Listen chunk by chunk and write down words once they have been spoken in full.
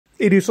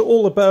It is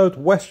all about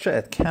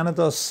WestJet,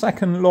 Canada's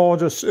second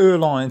largest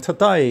airline.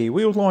 Today,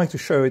 we would like to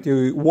show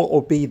you what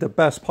would be the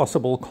best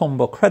possible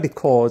combo credit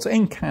cards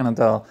in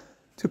Canada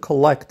to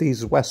collect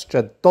these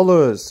WestJet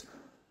dollars.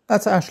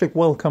 Let's actually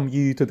welcome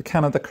you to the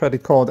Canada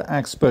Credit Card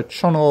Expert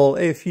channel.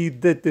 If you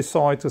did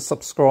decide to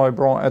subscribe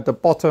right at the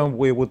bottom,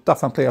 we would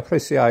definitely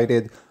appreciate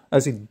it,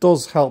 as it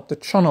does help the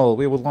channel.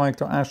 We would like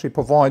to actually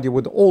provide you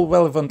with all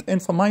relevant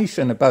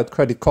information about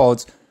credit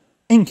cards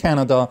in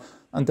Canada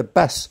and the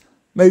best,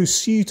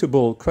 most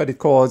suitable credit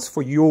cards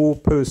for your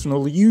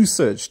personal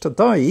usage.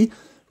 Today,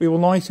 we would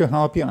like to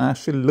help you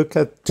actually look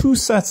at two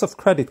sets of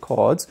credit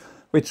cards,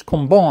 which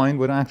combined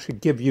would actually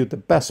give you the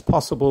best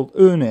possible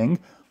earning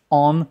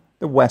on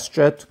the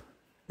WestJet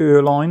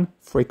Airline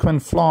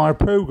Frequent Flyer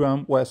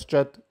Program,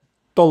 WestJet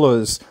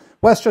Dollars.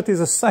 WestJet is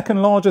the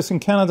second largest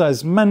in Canada,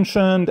 as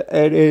mentioned.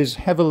 It is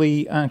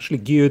heavily actually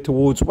geared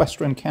towards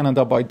Western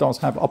Canada, but it does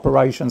have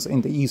operations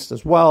in the East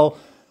as well.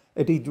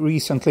 It did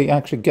recently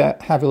actually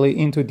get heavily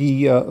into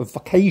the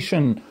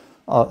vacation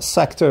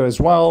sector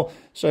as well.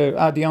 So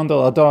at the end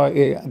of the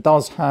day, it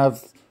does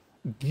have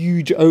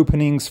huge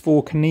openings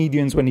for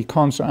Canadians when it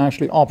comes to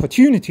actually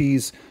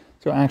opportunities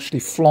to actually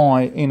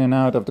fly in and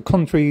out of the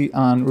country.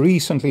 And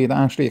recently it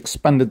actually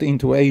expanded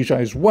into Asia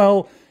as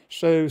well.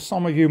 So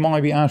some of you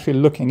might be actually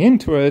looking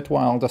into it,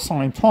 while at the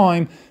same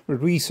time,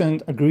 with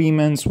recent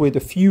agreements with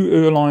a few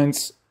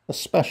airlines,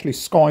 especially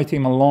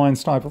SkyTeam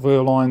Alliance type of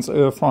airlines,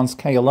 Air France,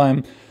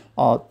 KLM,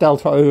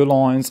 Delta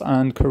Airlines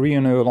and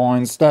Korean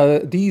Airlines.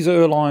 These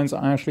airlines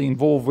are actually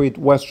involved with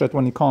WestJet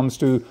when it comes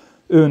to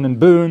earn and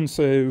burn.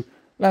 So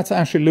let's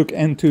actually look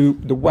into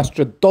the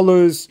WestJet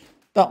dollars.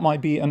 That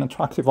might be an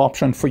attractive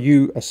option for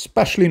you,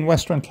 especially in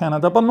Western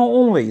Canada, but not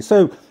only.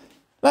 So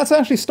let's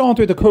actually start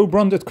with the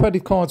co-branded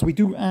credit cards. We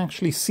do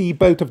actually see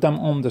both of them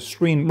on the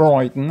screen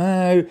right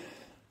now.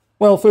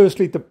 Well,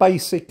 firstly, the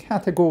basic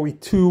Category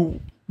 2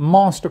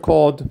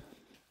 MasterCard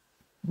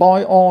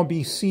by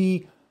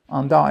RBC,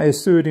 and that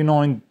is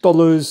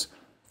 $39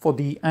 for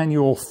the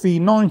annual fee,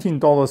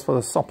 $19 for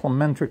the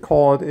supplementary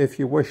card if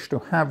you wish to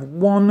have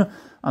one.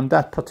 And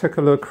that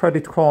particular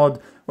credit card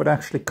would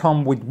actually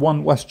come with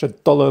one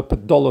WestJet dollar per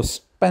dollar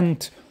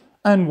spent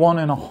and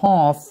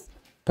 $1.50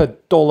 per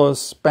dollar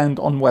spent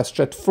on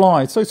WestJet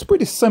flights. So it's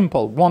pretty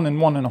simple, one and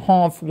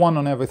 $1.50, one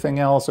on everything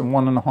else, and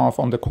 $1.50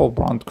 on the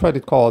co-brand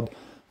credit card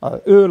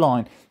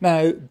airline.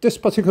 Now, this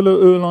particular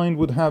airline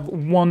would have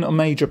one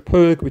major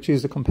perk, which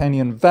is the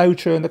companion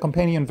voucher. And the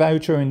companion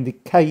voucher, in the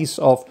case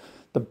of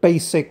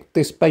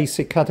this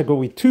basic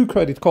Category 2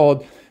 credit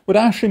card, would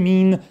actually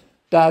mean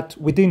that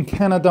within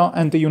Canada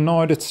and the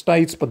United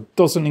States, but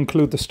doesn't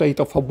include the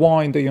state of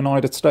Hawaii in the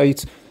United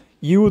States,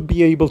 you would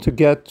be able to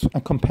get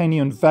a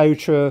companion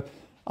voucher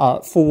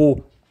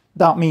for,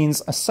 that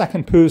means a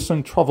second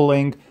person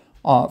traveling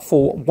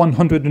for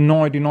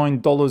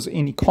 $199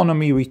 in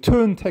economy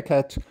return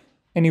ticket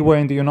anywhere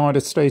in the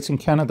United States and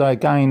Canada,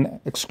 again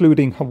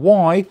excluding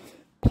Hawaii,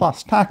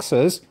 plus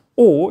taxes.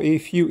 Or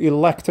if you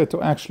elected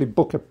to actually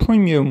book a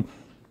premium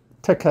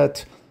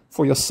ticket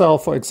for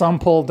yourself, for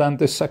example, then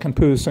this second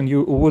person,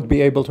 you would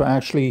be able to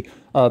actually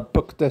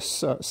book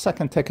this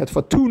second ticket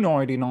for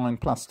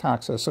 $299 plus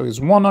taxes. So it's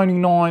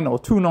 $199 or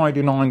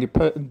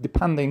 $299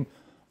 depending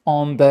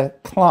on the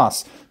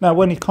class. Now,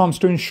 when it comes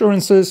to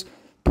insurances,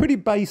 pretty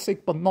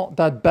basic, but not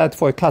that bad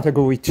for a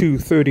Category 2,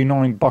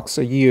 $39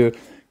 a year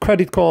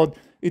credit card.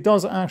 It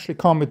does actually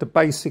come with the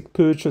basic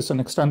purchase and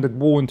extended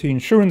warranty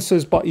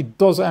insurances, but it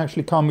does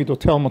actually come with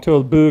hotel,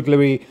 motel,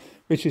 burglary,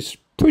 which is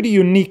pretty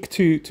unique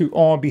to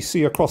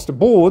RBC across the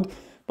board.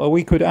 But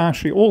we could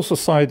actually also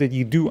say that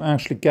you do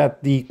actually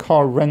get the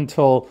car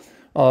rental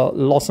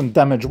loss and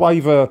damage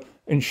waiver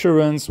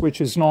insurance, which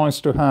is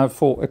nice to have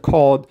for a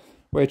card,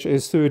 which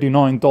is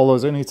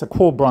 $39, and it's a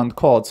core brand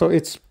card. So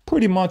it's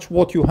pretty much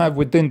what you have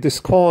within this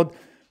card.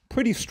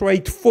 Pretty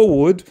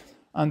straightforward,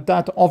 and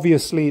that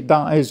obviously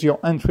that is your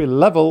entry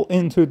level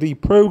into the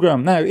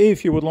program. Now,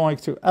 if you would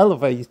like to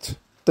elevate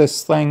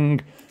this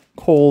thing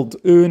called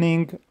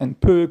earning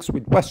and perks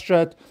with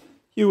WestJet,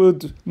 you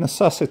would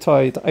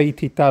necessitate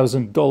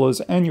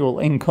 $80,000 annual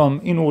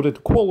income in order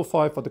to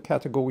qualify for the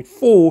Category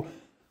 4.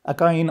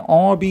 Again,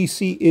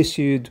 RBC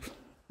issued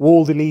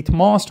World Elite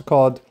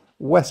MasterCard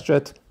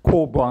WestJet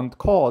core brand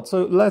card.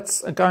 So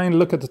let's again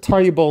look at the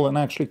table and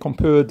actually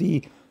compare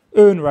the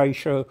earn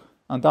ratio,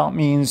 and that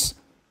means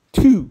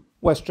 2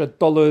 WestJet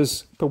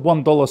dollars per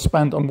 $1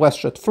 spent on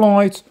WestJet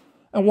flights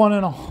and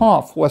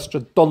 $1.50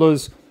 WestJet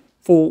dollars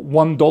for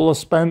 $1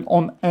 spent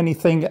on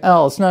anything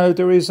else. Now,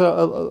 there is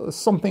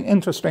something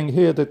interesting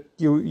here that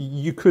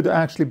you could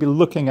actually be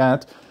looking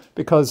at,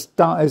 because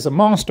that is a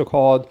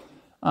MasterCard,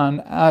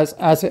 and as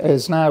it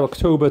is now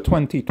October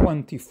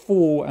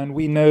 2024, and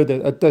we know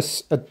that at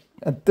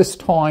this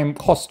time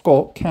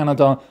Costco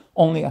Canada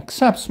only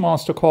accepts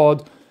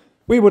MasterCard,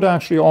 we would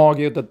actually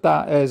argue that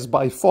that is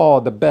by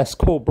far the best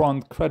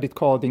co-brand credit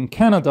card in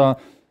Canada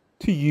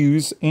to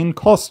use in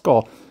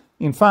Costco.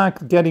 In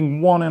fact,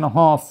 getting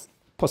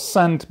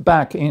 1.5%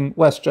 back in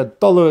WestJet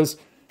dollars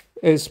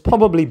is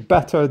probably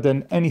better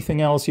than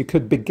anything else you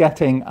could be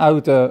getting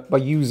out by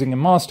using a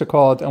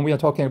MasterCard. And we are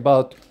talking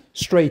about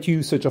straight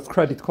usage of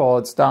credit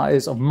cards, that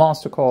is of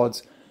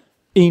MasterCards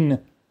in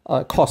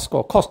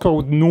Costco. Costco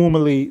would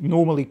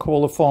normally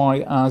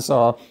qualify as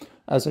a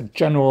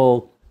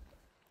general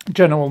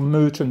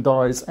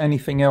merchandise,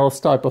 anything else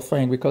type of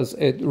thing, because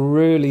it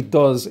really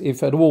does,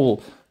 if at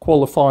all,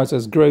 qualifies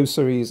as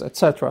groceries,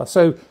 etc.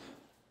 So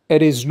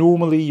it is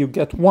normally you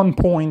get 1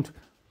 point,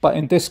 but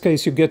in this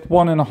case you get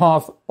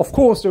 1.5. Of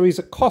course, there is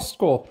a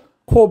Costco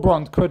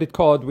co-brand credit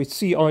card with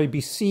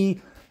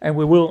CIBC, and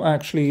we will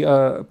actually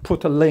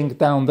put a link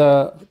down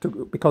there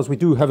because we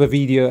do have a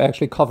video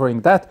actually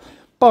covering that.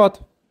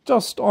 But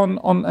just on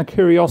a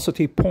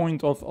curiosity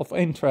point of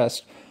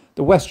interest,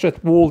 the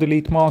WestJet World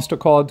Elite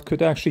MasterCard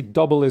could actually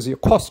double as your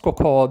Costco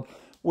card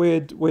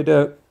with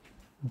a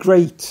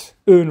great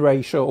earn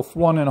ratio of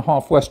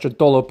 1.5 WestJet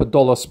dollar per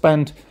dollar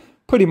spent,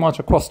 pretty much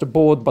across the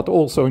board, but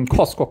also in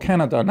Costco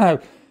Canada. Now,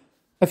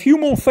 a few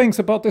more things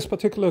about this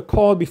particular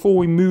card before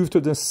we move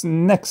to this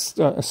next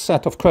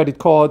set of credit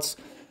cards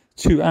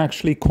to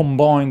actually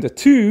combine the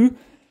two.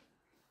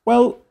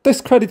 Well,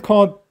 this credit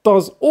card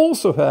does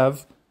also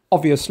have,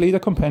 obviously, the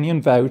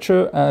companion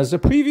voucher as the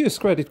previous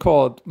credit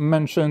card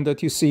mentioned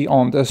that you see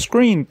on the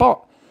screen.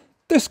 But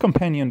this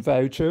companion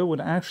voucher would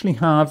actually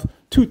have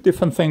two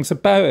different things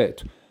about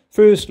it.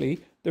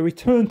 Firstly, the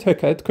return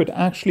ticket could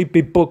actually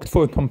be booked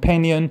for a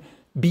companion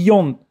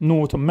beyond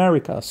North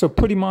America. So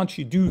pretty much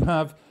you do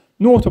have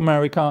North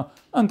America,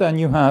 and then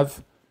you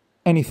have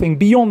anything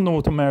beyond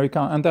North America,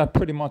 and that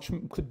pretty much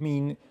could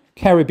mean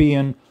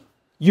Caribbean,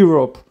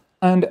 Europe,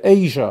 and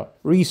Asia.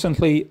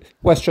 Recently,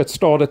 WestJet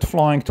started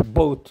flying to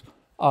both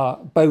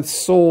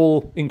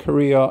Seoul in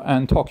Korea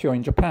and Tokyo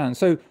in Japan.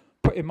 So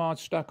pretty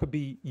much that could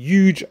be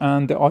huge,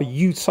 and there are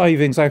huge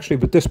savings actually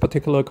with this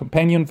particular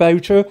companion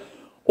voucher.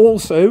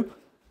 Also,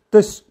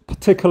 this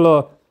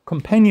particular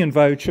companion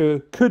voucher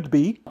could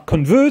be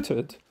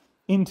converted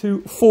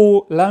into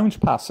 4 lounge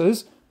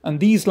passes, and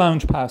these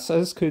lounge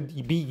passes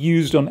could be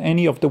used on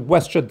any of the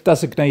WestJet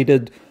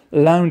designated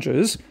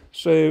lounges.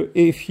 So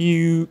if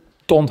you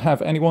don't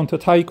have anyone to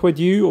take with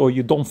you, or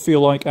you don't feel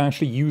like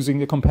actually using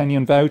the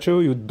companion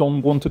voucher, you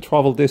don't want to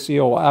travel this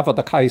year, or whatever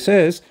the case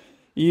is,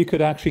 you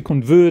could actually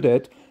convert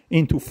it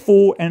into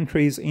 4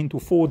 entries into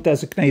 4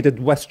 designated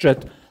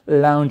WestJet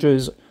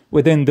lounges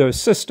within their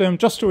system.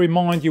 Just to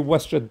remind you,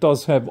 WestJet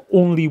does have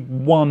only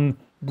one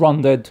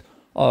branded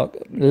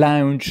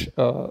lounge,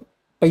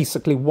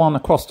 basically one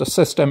across the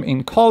system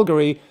in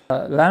Calgary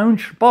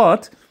lounge,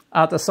 but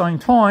at the same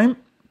time,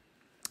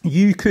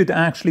 you could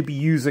actually be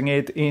using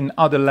it in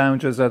other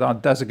lounges that are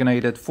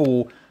designated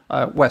for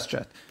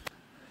WestJet.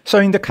 So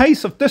in the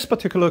case of this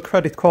particular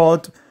credit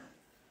card,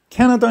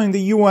 Canada and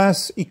the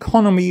US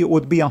economy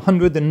would be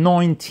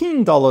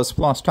 $119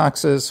 plus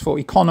taxes for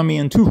economy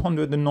and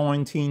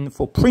 $219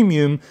 for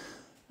premium.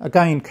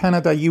 Again,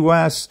 Canada,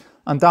 US,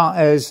 and that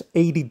is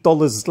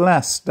 $80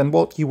 less than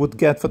what you would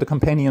get for the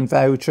companion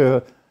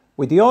voucher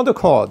with the other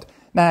card.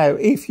 Now,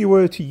 if you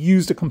were to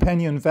use the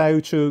companion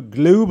voucher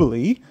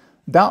globally,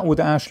 that would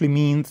actually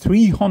mean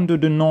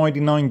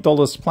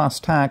 $399 plus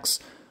tax,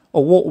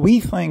 or what we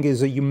think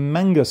is a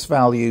humongous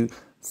value,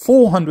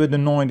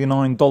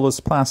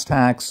 $499 plus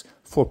tax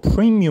for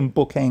premium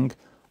booking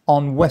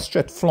on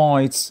WestJet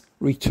flights,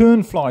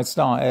 return flights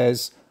that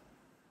is,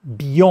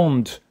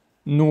 beyond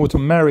North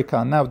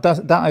America. Now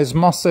that is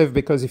massive,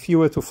 because if you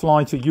were to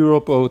fly to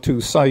Europe or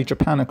to say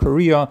Japan or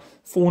Korea,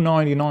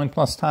 $499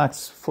 plus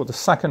tax for the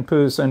second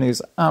person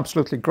is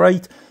absolutely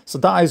great. So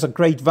that is a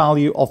great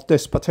value of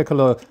this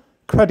particular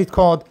credit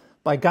card.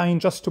 But again,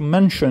 just to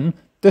mention,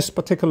 this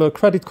particular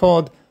credit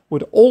card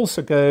would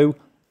also go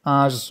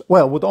as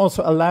well, would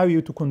also allow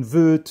you to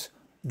convert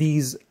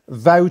these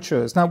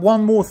vouchers. Now,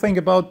 one more thing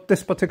about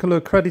this particular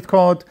credit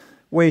card,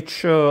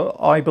 which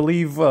I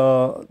believe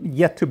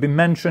yet to be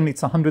mentioned,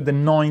 it's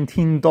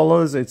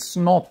 $119. It's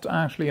not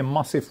actually a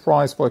massive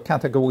price for a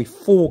category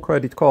 4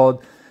 credit card,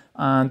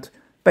 and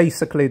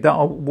basically that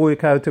will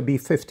work out to be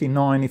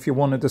 $59 if you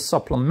wanted a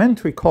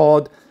supplementary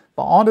card.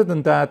 But other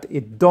than that,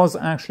 it does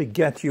actually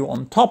get you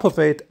on top of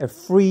it a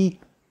free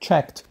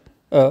checked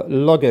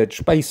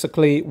luggage.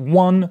 Basically,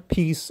 one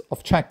piece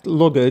of checked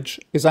luggage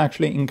is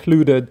actually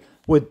included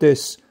with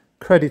this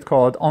credit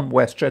card on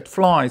WestJet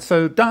flights.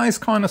 So that is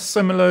kind of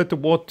similar to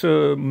what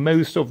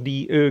most of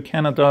the Air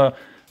Canada,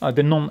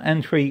 the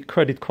non-entry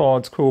credit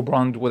cards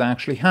co-brand would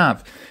actually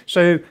have.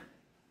 So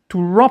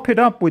to wrap it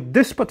up with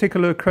this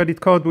particular credit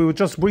card, we will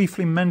just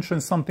briefly mention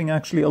something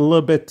actually a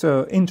little bit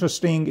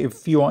interesting.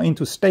 If you are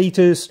into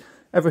status,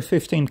 every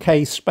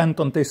 15K spent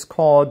on this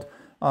card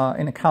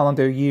in a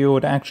calendar year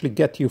would actually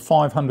get you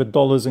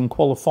 $500 in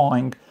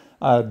qualifying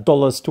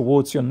dollars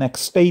towards your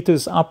next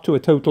status, up to a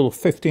total of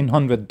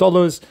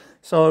 $1,500.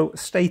 So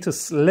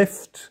status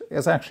lift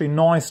is actually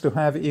nice to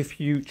have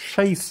if you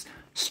chase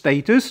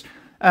status.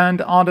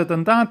 And other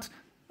than that,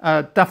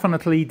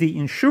 definitely the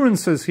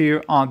insurances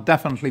here are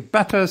definitely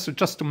better. So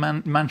just to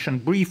mention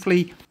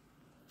briefly,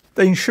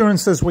 the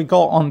insurances we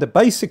got on the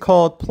basic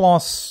card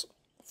plus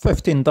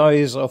 15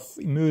 days of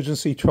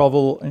emergency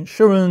travel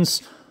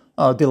insurance,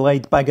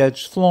 delayed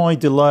baggage, flight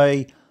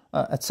delay,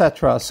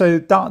 etc. So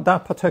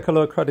that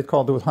particular credit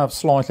card would have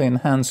slightly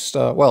enhanced,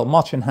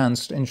 much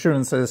enhanced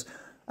insurances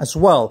as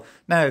well.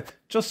 Now,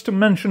 just to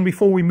mention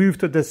before we move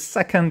to the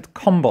second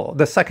combo,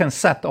 the second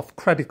set of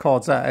credit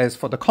cards that is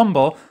for the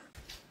combo,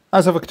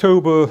 as of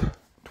October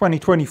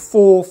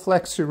 2024,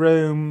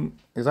 FlexiRoam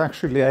is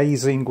actually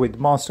liaising with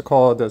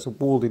MasterCard as a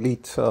World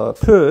Elite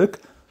perk.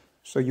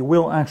 So you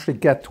will actually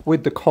get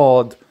with the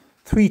card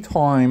 3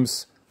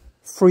 times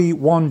free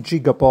 1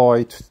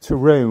 gigabyte to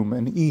roam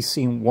and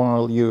eSIM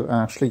while you're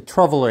actually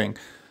traveling.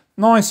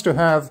 Nice to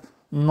have,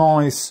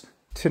 nice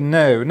to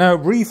know. Now,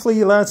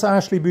 briefly, let's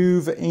actually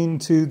move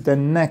into the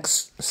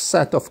next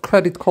set of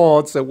credit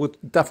cards that would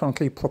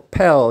definitely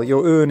propel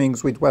your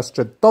earnings with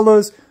WestJet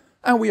Dollars.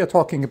 And we are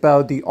talking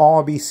about the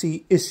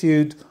RBC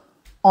issued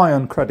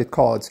Ion credit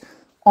cards.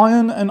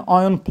 Ion and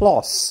Ion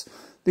Plus.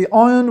 The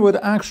Ion would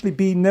actually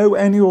be no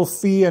annual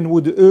fee and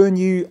would earn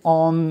you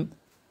on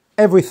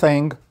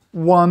everything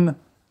 1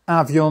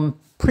 Avion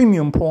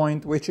premium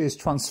point, which is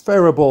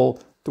transferable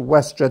to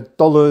WestJet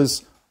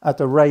Dollars at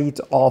a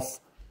rate of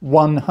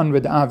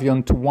 100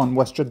 Avion to 1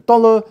 WestJet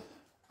Dollar,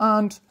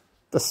 and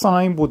the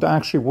same would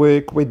actually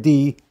work with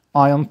the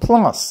Ion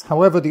Plus.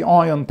 However, the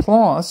Ion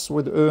Plus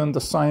would earn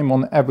the same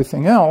on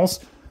everything else,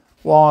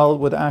 while it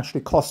would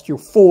actually cost you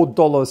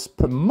 $4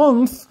 per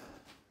month.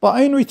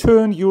 But in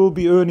return, you will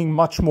be earning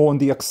much more on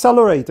the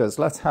accelerators.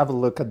 Let's have a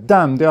look at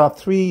them. There are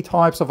 3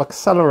 types of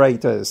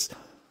accelerators.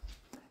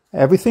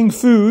 Everything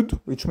food,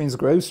 which means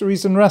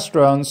groceries and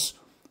restaurants.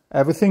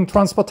 Everything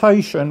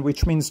transportation,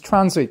 which means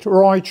transit,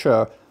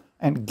 rideshare,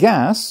 and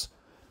gas,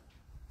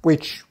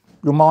 which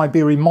you might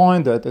be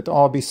reminded that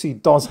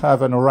RBC does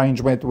have an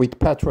arrangement with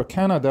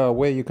Petro-Canada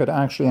where you could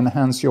actually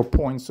enhance your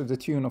points to the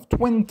tune of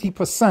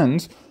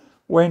 20%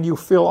 when you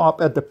fill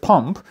up at the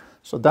pump.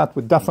 So that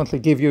would definitely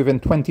give you even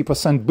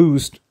 20%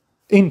 boost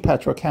in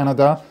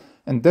Petro-Canada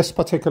in this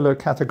particular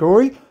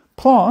category.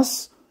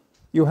 Plus,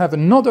 you have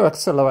another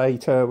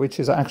accelerator, which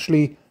is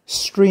actually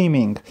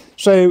streaming.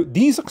 So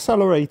these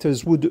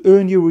accelerators would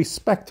earn you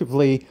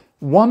respectively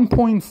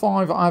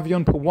 1.5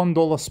 Avion per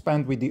 $1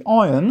 spent with the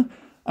Ion,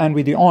 and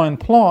with the Ion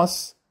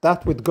Plus,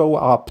 that would go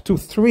up to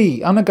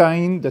 3. And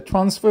again, the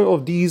transfer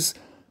of these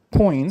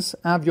points,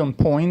 Avion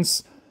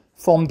points,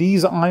 from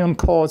these Ion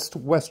cards to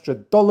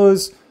WestJet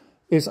Dollars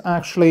is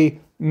actually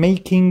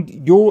making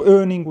your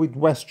earning with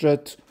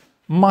WestJet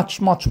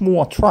much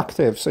more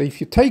attractive. So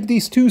if you take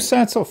these two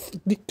sets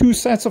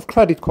of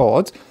credit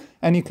cards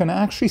and you can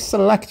actually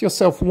select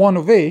yourself one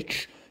of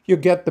each, you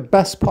get the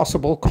best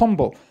possible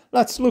combo.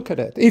 Let's look at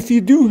it. If you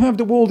do have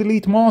the World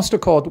Elite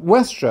MasterCard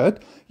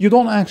WestJet, you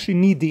don't actually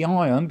need the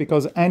Ion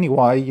because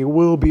anyway you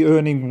will be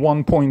earning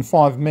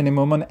 1.5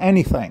 minimum on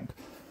anything.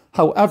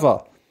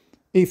 However,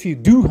 if you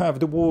do have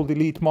the World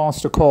Elite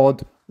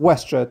MasterCard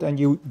WestJet and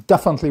you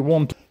definitely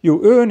want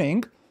your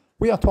earning,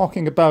 we are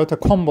talking about a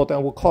combo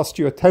that will cost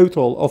you a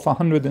total of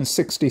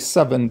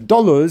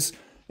 $167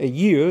 a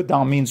year.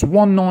 That means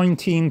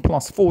 $119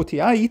 plus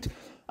 48,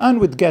 and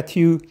would get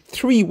you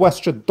 3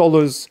 WestJet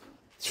Dollars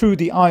through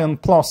the Ion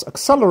Plus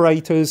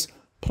accelerators,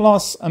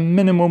 plus a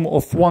minimum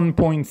of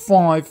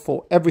 1.5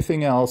 for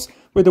everything else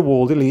with the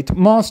World Elite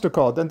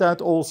MasterCard. And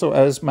that also,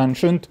 as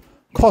mentioned,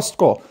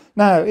 Costco.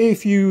 Now,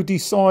 if you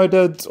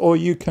decided or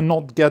you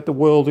cannot get the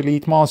World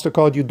Elite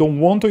MasterCard, you don't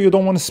want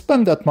to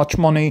spend that much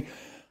money,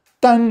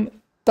 then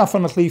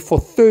definitely for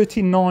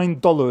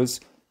 $39,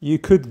 you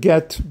could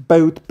get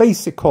both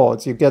basic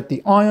cards. You get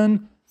the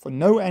Ion for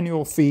no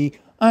annual fee,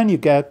 and you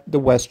get the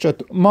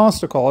WestJet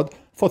MasterCard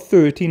for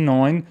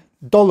 $39.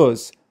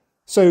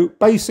 So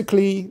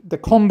basically, the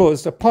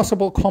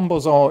possible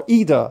combos are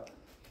either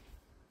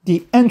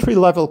the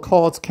entry-level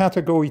cards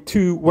category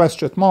 2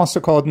 WestJet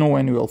MasterCard, no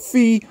annual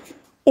fee,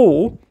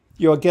 or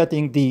you're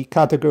getting the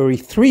category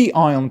 3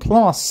 Ion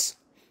Plus,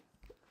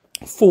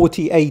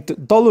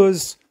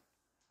 $48,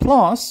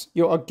 plus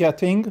you are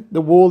getting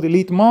the World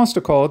Elite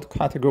MasterCard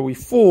category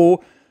 4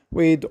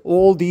 with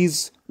all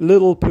these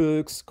little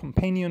perks,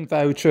 companion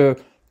voucher,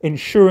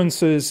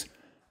 insurances,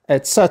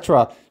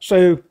 etc.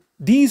 So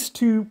these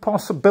 2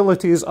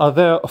 possibilities are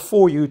there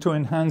for you to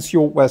enhance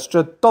your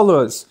WestJet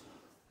Dollars.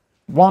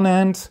 One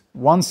end,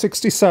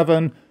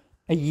 $167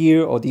 a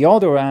year, or the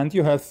other end,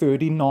 you have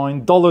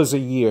 $39 a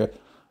year.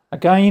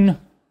 Again,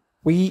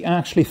 we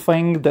actually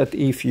think that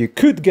if you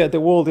could get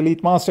the World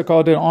Elite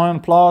MasterCard and Ion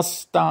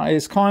Plus, that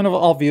is kind of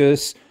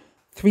obvious.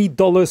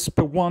 $3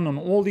 per one on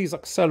all these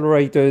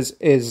accelerators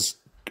is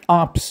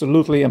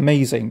absolutely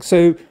amazing.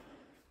 So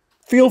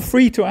feel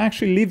free to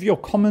actually leave your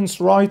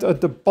comments right at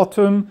the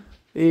bottom.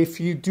 If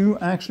you do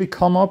actually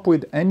come up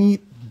with any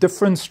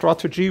different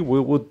strategy, we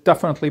would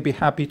definitely be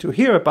happy to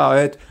hear about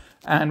it.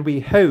 And we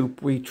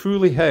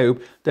truly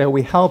hope that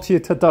we helped you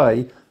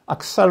today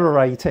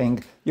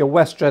accelerating your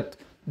WestJet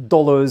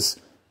Dollars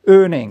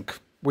earning.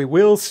 We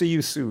will see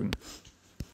you soon.